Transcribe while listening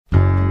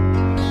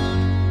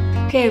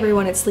Hey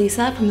everyone, it's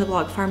Lisa from the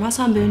blog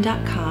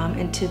farmhouseonboone.com,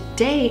 and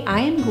today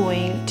I am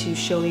going to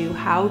show you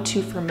how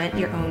to ferment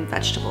your own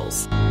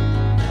vegetables.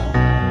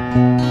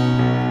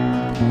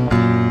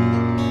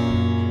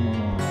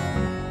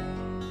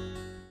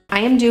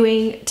 I am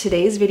doing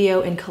today's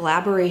video in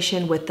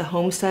collaboration with the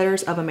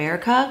Homesteaders of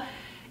America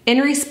in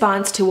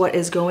response to what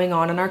is going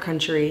on in our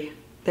country.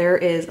 There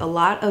is a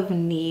lot of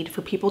need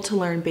for people to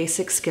learn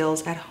basic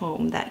skills at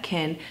home that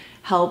can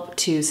help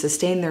to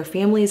sustain their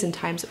families in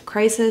times of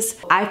crisis.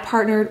 I've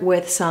partnered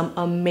with some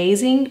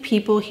amazing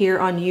people here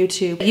on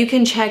YouTube. You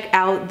can check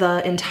out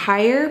the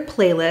entire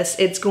playlist.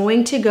 It's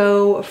going to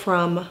go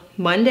from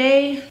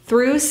Monday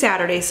through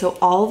Saturday, so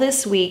all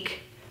this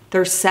week.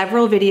 There's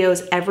several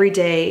videos every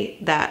day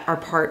that are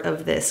part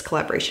of this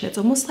collaboration. It's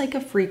almost like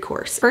a free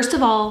course. First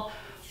of all,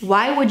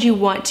 why would you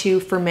want to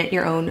ferment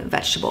your own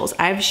vegetables?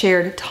 I've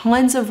shared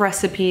tons of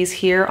recipes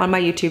here on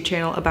my YouTube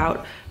channel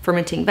about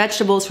fermenting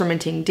vegetables,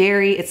 fermenting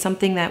dairy. It's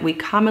something that we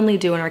commonly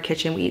do in our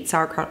kitchen. We eat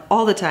sauerkraut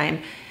all the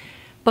time.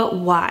 But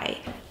why?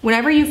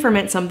 Whenever you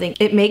ferment something,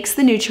 it makes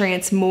the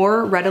nutrients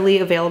more readily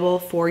available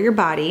for your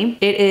body.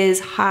 It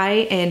is high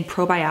in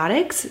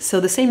probiotics.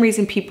 So the same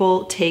reason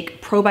people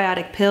take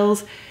probiotic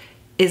pills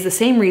is the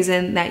same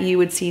reason that you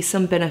would see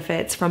some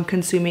benefits from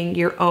consuming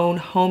your own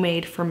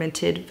homemade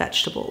fermented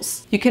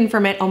vegetables. You can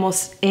ferment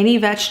almost any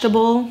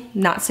vegetable,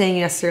 not saying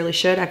you necessarily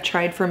should. I've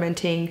tried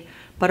fermenting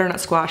butternut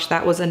squash,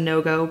 that was a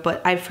no-go,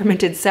 but I've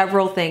fermented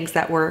several things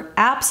that were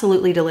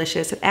absolutely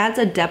delicious. It adds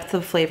a depth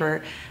of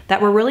flavor that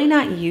we're really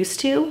not used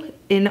to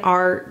in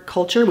our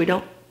culture. We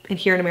don't,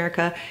 here in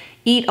America,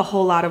 eat a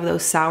whole lot of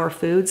those sour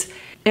foods.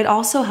 It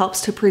also helps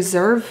to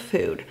preserve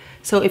food.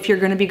 So if you're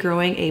gonna be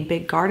growing a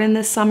big garden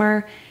this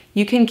summer,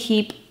 you can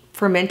keep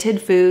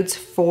fermented foods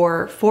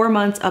for 4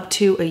 months up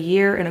to a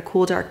year in a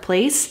cool, dark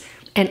place,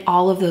 and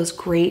all of those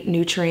great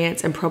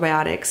nutrients and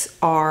probiotics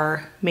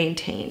are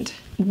maintained.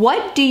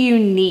 What do you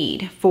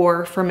need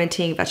for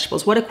fermenting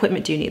vegetables? What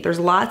equipment do you need? There's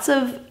lots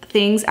of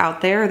things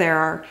out there. There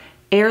are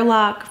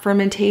airlock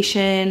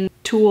fermentation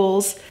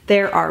tools,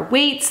 there are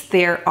weights,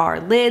 there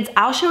are lids.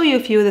 I'll show you a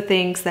few of the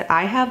things that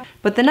I have,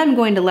 but then I'm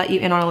going to let you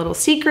in on a little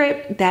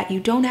secret that you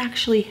don't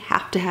actually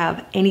have to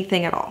have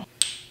anything at all.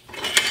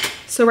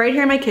 So right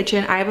here in my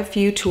kitchen, I have a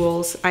few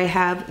tools. I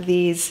have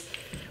these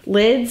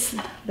lids.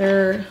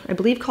 They're, I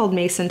believe, called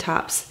mason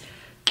tops.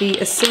 The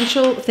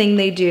essential thing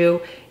they do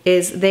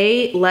is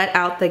they let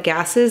out the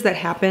gases that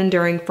happen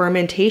during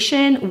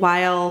fermentation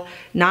while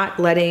not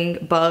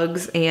letting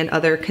bugs and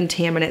other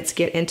contaminants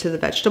get into the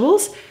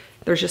vegetables.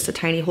 There's just a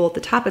tiny hole at the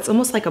top. It's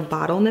almost like a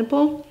bottle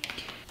nipple.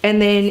 And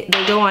then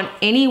they go on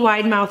any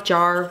wide mouth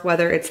jar,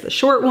 whether it's the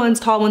short ones,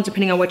 tall ones,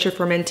 depending on what you're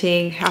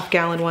fermenting,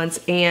 half-gallon ones,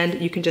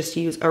 and you can just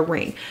use a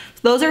ring.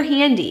 So those are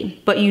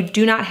handy, but you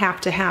do not have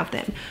to have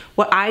them.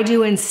 What I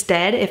do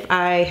instead, if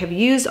I have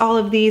used all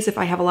of these, if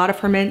I have a lot of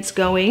ferments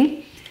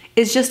going,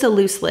 is just a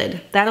loose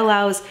lid. That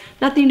allows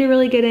nothing to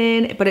really get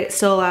in, but it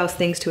still allows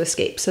things to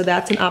escape. So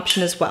that's an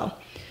option as well.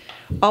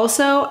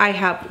 Also, I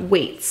have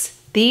weights.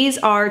 These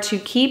are to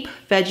keep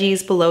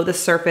veggies below the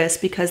surface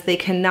because they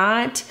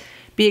cannot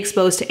be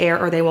exposed to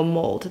air or they will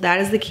mold.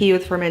 That is the key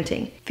with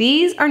fermenting.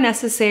 These are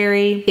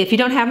necessary if you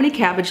don't have any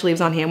cabbage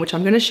leaves on hand, which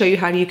I'm gonna show you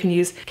how you can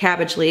use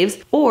cabbage leaves,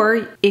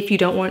 or if you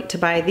don't want to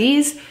buy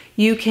these,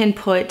 you can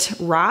put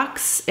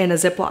rocks in a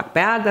Ziploc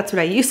bag. That's what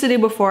I used to do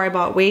before I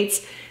bought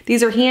weights.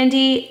 These are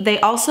handy. They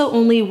also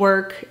only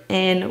work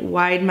in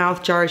wide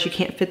mouth jars. You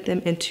can't fit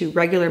them into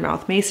regular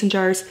mouth mason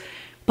jars,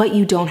 but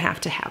you don't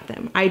have to have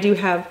them. I do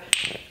have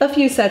a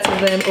few sets of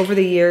them over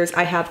the years.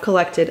 I have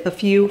collected a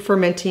few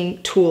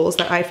fermenting tools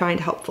that I find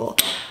helpful.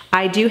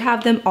 I do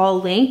have them all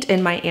linked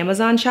in my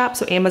Amazon shop,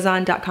 so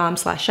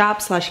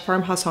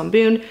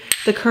amazon.com/shop/farmhouseonboone,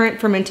 the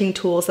current fermenting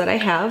tools that I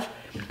have.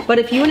 But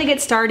if you wanna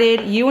get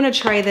started, you wanna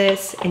try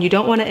this, and you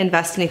don't wanna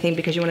invest anything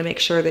because you wanna make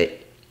sure that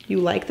you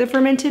like the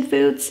fermented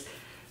foods,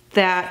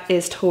 that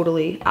is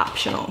totally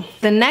optional.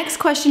 The next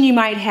question you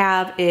might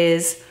have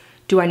is,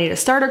 do I need a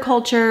starter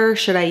culture?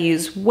 Should I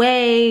use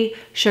whey?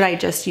 Should I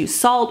just use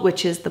salt,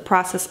 which is the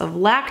process of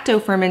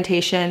lacto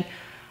fermentation?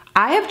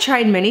 I have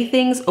tried many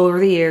things over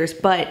the years,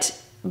 but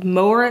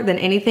more than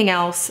anything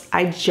else,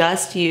 I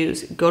just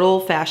use good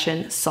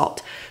old-fashioned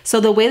salt. So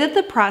the way that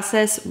the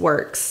process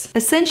works,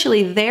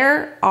 essentially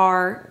there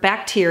are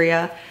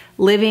bacteria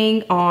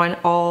living on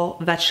all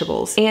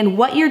vegetables. And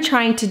what you're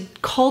trying to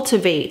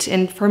cultivate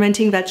in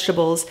fermenting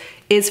vegetables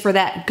is for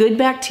that good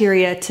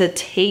bacteria to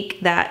take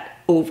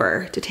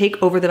over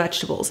the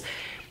vegetables.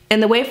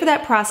 And the way for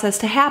that process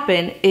to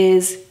happen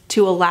is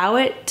to allow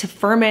it to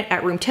ferment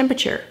at room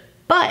temperature.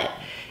 But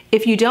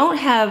if you don't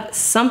have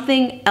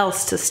something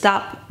else to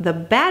stop the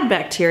bad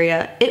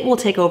bacteria, it will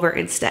take over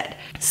instead.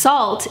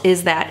 Salt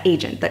is that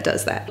agent that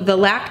does that. The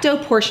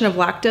lacto portion of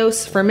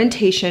lactose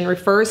fermentation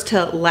refers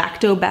to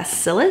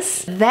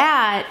lactobacillus.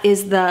 That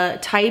is the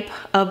type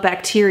of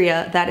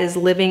bacteria that is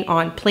living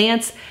on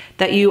plants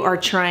that you are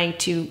trying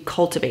to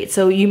cultivate.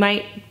 So you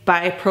might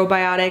buy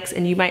probiotics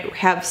and you might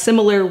have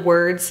similar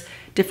words,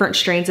 different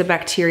strains of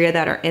bacteria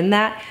that are in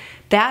that.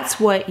 That's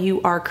what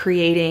you are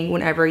creating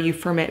whenever you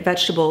ferment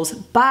vegetables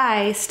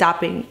by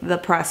stopping the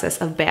process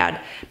of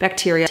bad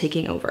bacteria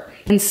taking over.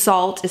 And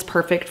salt is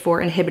perfect for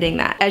inhibiting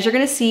that. As you're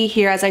gonna see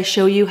here, as I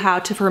show you how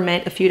to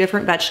ferment a few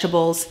different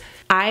vegetables,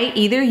 I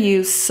either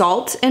use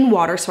salt and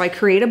water, so I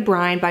create a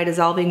brine by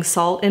dissolving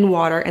salt in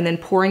water and then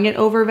pouring it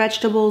over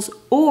vegetables,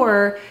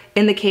 or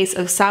in the case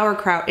of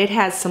sauerkraut, it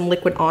has some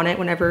liquid on it.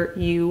 Whenever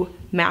you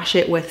mash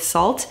it with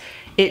salt,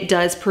 it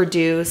does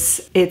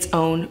produce its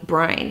own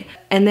brine.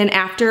 And then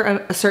after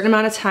a certain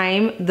amount of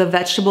time, the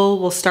vegetable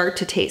will start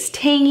to taste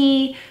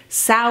tangy,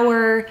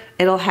 sour.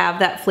 It'll have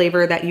that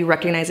flavor that you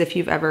recognize if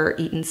you've ever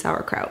eaten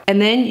sauerkraut.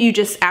 And then you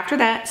just, after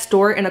that,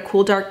 store it in a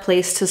cool, dark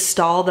place to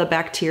stall the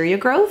bacteria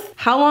growth.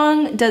 How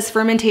long does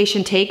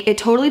fermentation take? It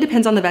totally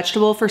depends on the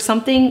vegetable. For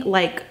something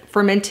like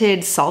fermented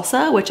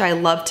salsa, which I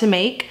love to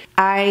make,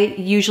 I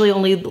usually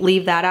only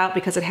leave that out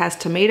because it has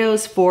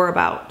tomatoes for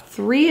about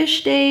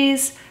 3-ish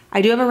days. I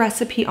do have a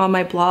recipe on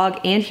my blog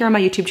and here on my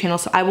YouTube channel,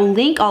 so I will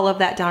link all of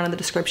that down in the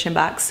description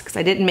box because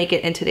I didn't make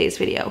it in today's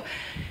video.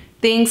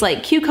 Things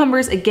like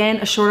cucumbers, again,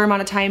 a shorter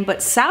amount of time,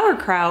 but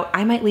sauerkraut,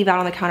 I might leave out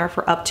on the counter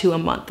for up to a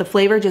month. The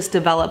flavor just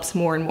develops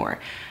more and more.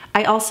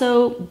 I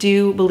also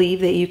do believe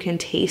that you can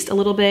taste a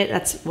little bit.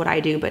 That's what I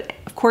do, but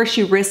of course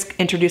you risk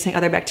introducing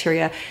other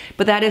bacteria,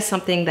 but that is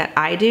something that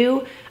I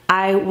do.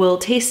 I will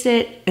taste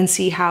it and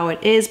see how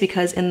it is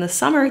because in the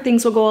summer,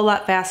 things will go a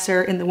lot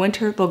faster. In the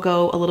winter, they'll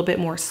go a little bit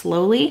more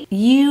slowly.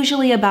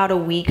 Usually about a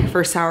week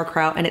for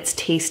sauerkraut and it's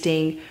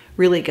tasting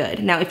really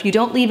good. Now, if you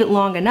don't leave it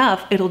long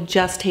enough, it'll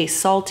just taste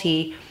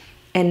salty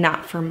and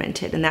not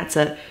fermented. And that's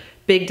a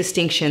big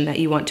distinction that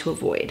you want to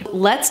avoid.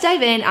 Let's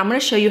dive in. I'm gonna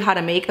show you how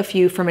to make a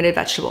few fermented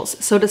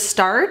vegetables. So to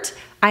start,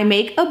 I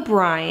make a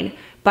brine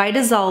by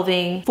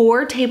dissolving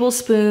 4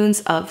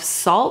 tablespoons of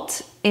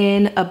salt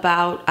in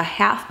about a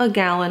half a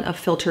gallon of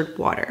filtered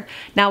water.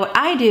 Now what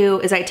I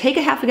do is I take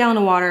a half a gallon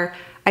of water,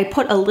 I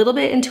put a little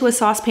bit into a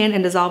saucepan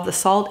and dissolve the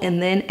salt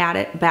and then add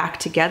it back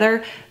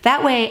together.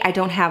 That way I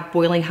don't have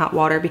boiling hot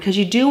water because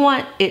you do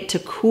want it to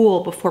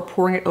cool before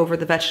pouring it over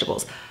the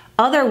vegetables.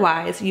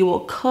 Otherwise, you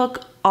will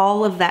cook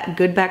all of that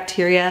good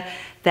bacteria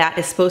that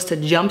is supposed to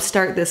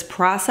jumpstart this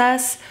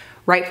process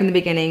right from the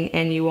beginning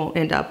and you won't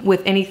end up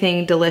with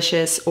anything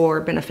delicious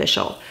or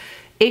beneficial.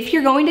 If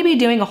you're going to be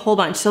doing a whole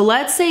bunch, so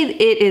let's say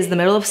it is the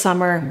middle of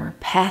summer and we're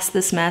past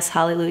this mess,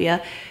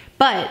 hallelujah,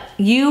 but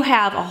you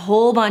have a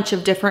whole bunch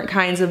of different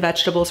kinds of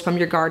vegetables from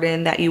your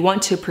garden that you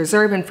want to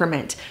preserve and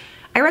ferment.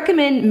 I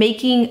recommend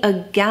making a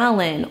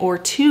gallon or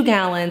 2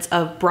 gallons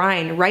of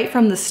brine right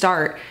from the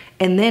start,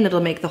 and then it'll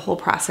make the whole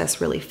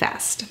process really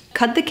fast.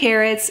 Cut the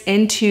carrots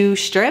into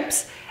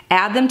strips,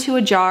 add them to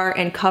a jar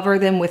and cover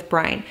them with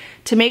brine.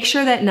 To make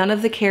sure that none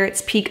of the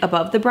carrots peak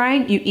above the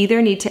brine, you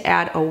either need to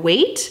add a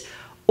weight,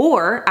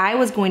 or I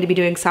was going to be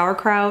doing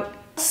sauerkraut,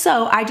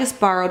 so I just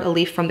borrowed a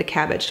leaf from the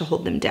cabbage to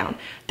hold them down.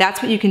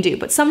 That's what you can do,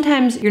 but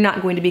sometimes you're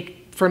not going to be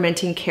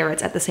fermenting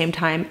carrots at the same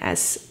time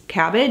as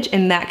cabbage.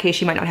 In that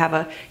case, you might not have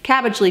a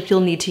cabbage leaf.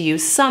 You'll need to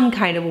use some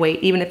kind of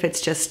weight, even if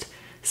it's just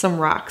some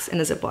rocks in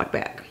a Ziploc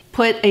bag.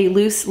 Put a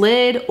loose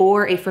lid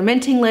or a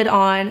fermenting lid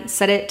on,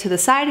 set it to the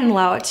side and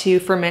allow it to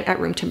ferment at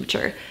room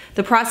temperature.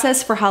 The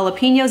process for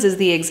jalapenos is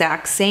the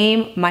exact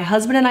same. My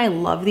husband and I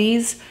love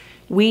these.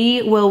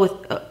 We will, with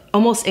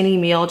almost any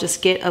meal,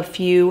 just get a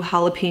few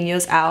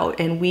jalapenos out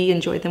and we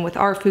enjoy them with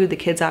our food. The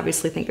kids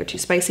obviously think they're too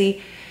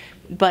spicy.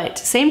 But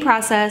same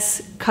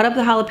process, cut up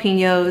the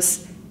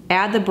jalapenos,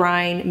 add the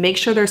brine, make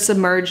sure they're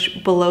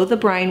submerged below the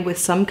brine with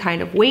some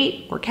kind of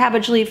weight or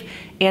cabbage leaf,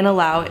 and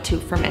allow it to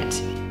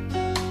ferment.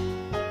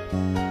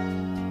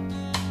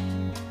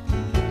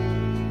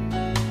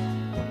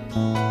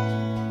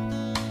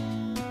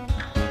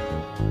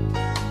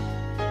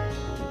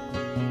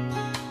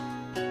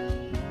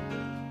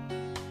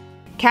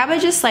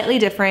 Cabbage is slightly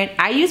different.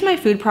 I use my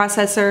food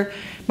processor.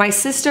 My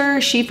sister,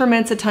 she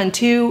ferments a ton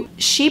too.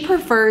 She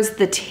prefers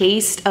the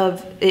taste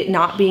of it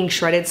not being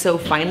shredded so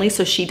finely,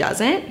 so she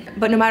doesn't.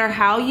 But no matter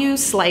how you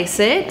slice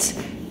it,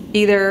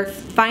 either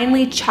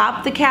finely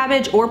chop the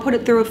cabbage or put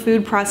it through a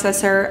food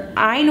processor.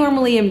 I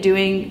normally am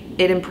doing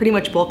it in pretty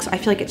much bulk, so I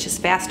feel like it's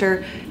just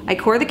faster. I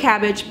core the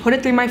cabbage, put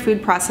it through my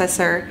food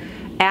processor,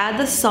 add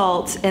the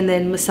salt, and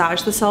then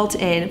massage the salt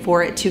in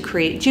for it to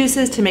create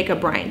juices to make a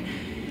brine.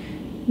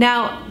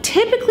 Now,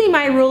 typically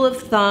my rule of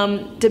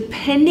thumb,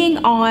 depending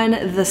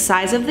on the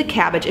size of the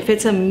cabbage, if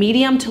it's a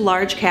medium to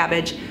large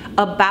cabbage,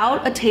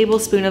 about a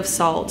tablespoon of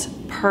salt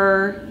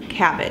per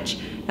cabbage.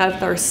 Now, if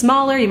they're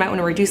smaller, you might want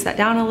to reduce that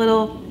down a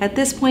little. At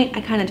this point,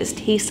 I kind of just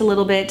taste a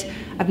little bit.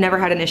 I've never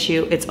had an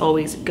issue. It's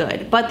always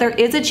good. But there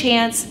is a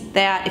chance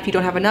that if you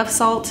don't have enough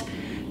salt,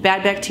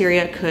 bad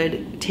bacteria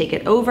could take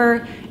it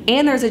over.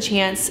 And there's a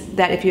chance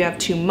that if you have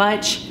too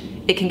much,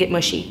 it can get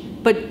mushy.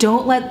 But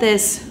don't let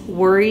this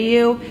worry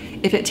you.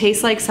 If it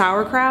tastes like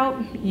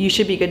sauerkraut, you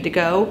should be good to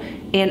go.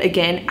 And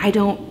again, I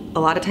don't a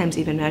lot of times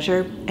even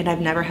measure, and I've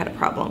never had a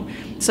problem.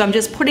 So I'm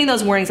just putting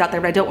those warnings out there,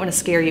 but I don't want to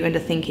scare you into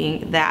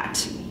thinking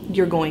that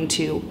you're going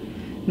to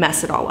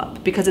mess it all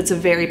up because it's a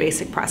very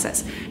basic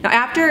process. Now,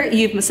 after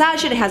you've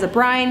massaged it, it has a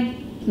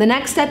brine. The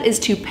next step is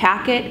to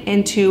pack it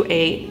into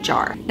a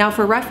jar. Now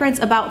for reference,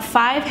 about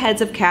 5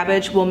 heads of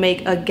cabbage will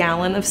make a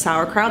gallon of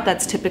sauerkraut.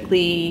 That's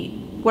typically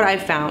what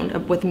I've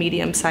found with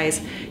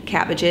medium-sized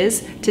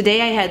cabbages.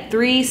 Today I had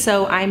 3,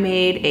 so I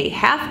made a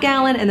half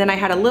gallon, and then I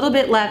had a little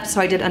bit left, so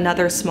I did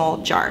another small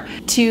jar.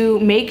 To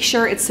make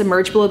sure it's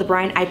submerged below the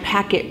brine, I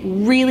pack it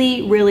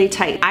really, really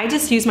tight. I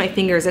just use my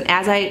fingers, and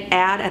as I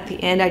add at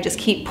the end, I just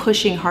keep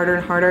pushing harder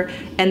and harder,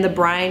 and the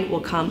brine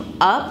will come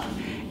up.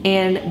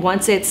 And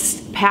once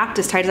it's packed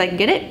as tight as I can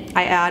get it,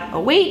 I add a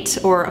weight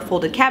or a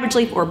folded cabbage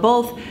leaf or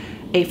both,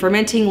 a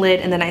fermenting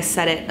lid, and then I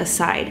set it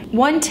aside.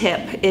 One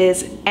tip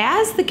is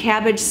as the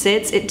cabbage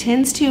sits, it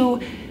tends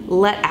to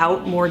let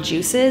out more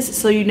juices,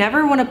 so you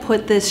never want to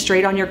put this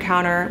straight on your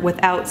counter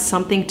without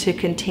something to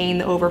contain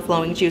the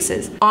overflowing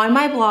juices. On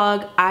my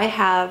blog, I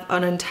have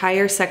an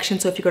entire section,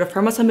 so if you go to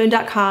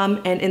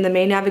farmhouse.boone.com and in the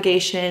main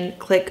navigation,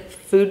 click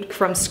food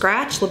from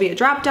scratch, there'll be a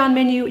drop-down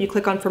menu. You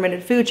click on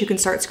fermented foods, you can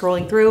start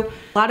scrolling through.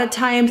 A lot of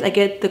times I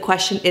get the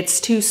question,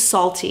 it's too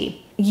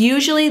salty.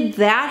 Usually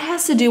that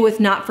has to do with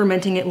not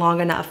fermenting it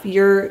long enough.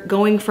 You're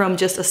going from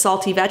just a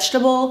salty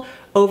vegetable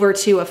over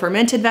to a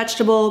fermented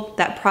vegetable.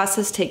 That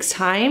process takes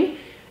time.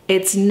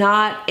 It's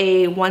not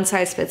a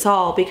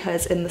one-size-fits-all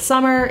because in the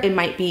summer it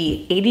might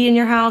be 80 in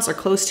your house or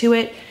close to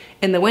it.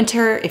 In the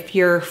winter, if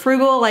you're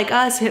frugal like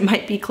us, it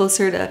might be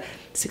closer to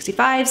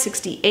 65,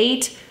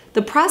 68.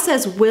 The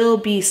process will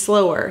be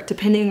slower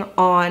depending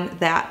on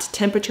that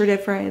temperature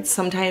difference,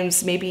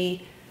 sometimes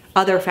maybe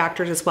other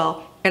factors as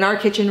well. In our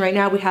kitchen right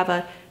now, we have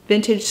a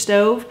vintage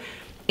stove,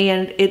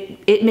 and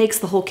it makes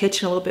the whole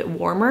kitchen a little bit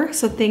warmer,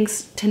 so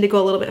things tend to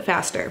go a little bit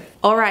faster.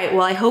 All right,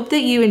 well, I hope that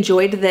you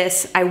enjoyed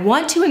this. I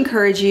want to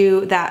encourage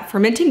you that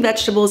fermenting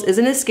vegetables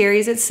isn't as scary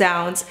as it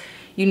sounds.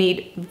 You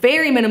need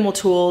very minimal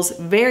tools,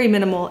 very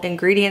minimal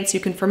ingredients. You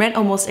can ferment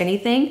almost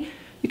anything.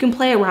 You can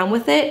play around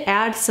with it,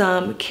 add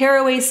some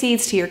caraway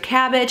seeds to your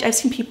cabbage. I've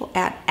seen people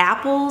add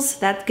apples,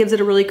 that gives it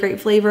a really great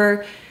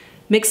flavor.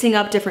 Mixing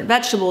up different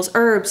vegetables,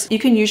 herbs, you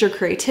can use your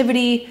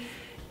creativity.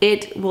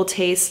 It will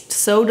taste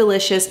so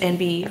delicious and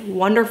be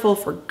wonderful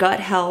for gut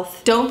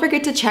health. Don't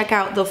forget to check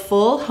out the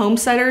full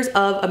Homesteaders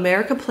of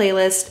America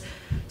playlist.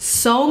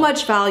 So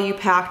much value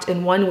packed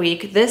in 1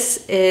 week.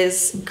 This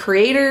is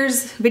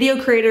creators,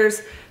 video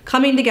creators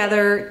coming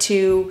together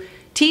to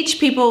teach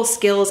people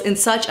skills in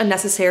such a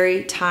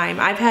necessary time.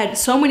 I've had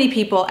so many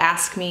people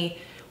ask me,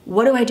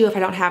 what do I do if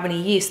I don't have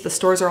any yeast? The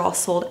stores are all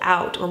sold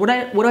out. Or what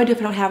do I do if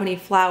I don't have any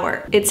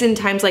flour? It's in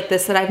times like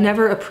this that I've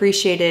never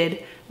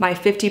appreciated my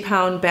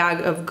 50-pound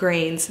bag of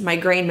grains, my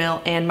grain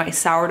mill, and my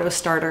sourdough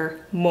starter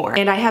more.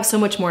 And I have so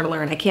much more to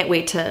learn. I can't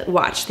wait to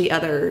watch the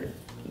other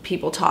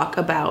people talk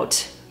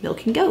about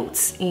milking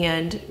goats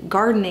and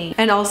gardening.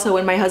 And also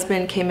when my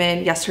husband came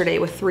in yesterday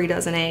with 3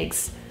 dozen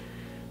eggs,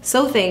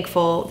 so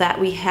thankful that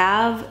we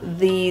have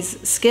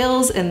these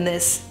skills in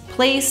this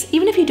place,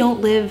 even if you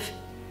don't live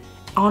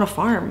on a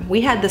farm.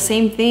 We had the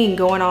same thing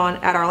going on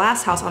at our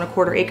last house on a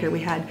 1/4 acre.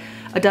 We had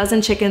a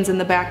dozen chickens in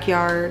the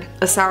backyard,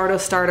 a sourdough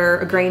starter,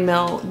 a grain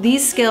mill.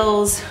 These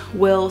skills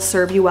will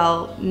serve you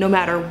well no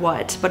matter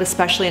what, but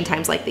especially in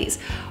times like these.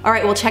 All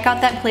right, well, check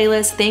out that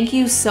playlist. Thank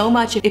you so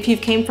much. If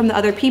you've came from the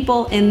other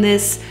people in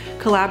this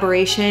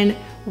collaboration,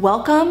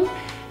 welcome.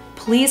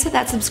 Please hit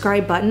that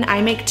subscribe button.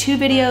 I make 2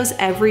 videos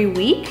every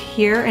week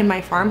here in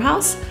my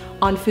farmhouse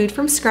on food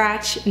from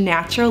scratch,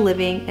 natural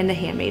living, and a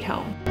handmade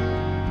home.